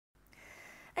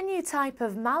new type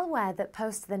of malware that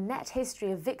posts the net history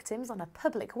of victims on a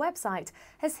public website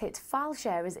has hit file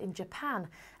sharers in Japan.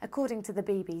 According to the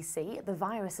BBC, the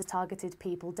virus has targeted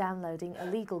people downloading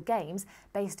illegal games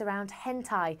based around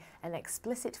hentai, an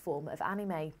explicit form of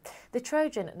anime. The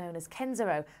trojan, known as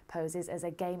Kenzero, poses as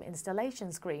a game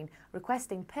installation screen,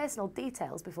 requesting personal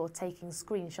details before taking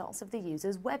screenshots of the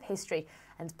user's web history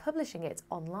and publishing it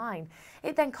online.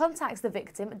 It then contacts the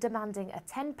victim, demanding a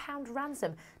 £10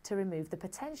 ransom to remove the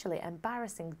potentially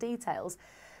embarrassing details.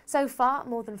 So far,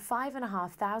 more than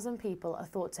 5,500 people are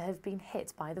thought to have been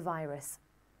hit by the virus.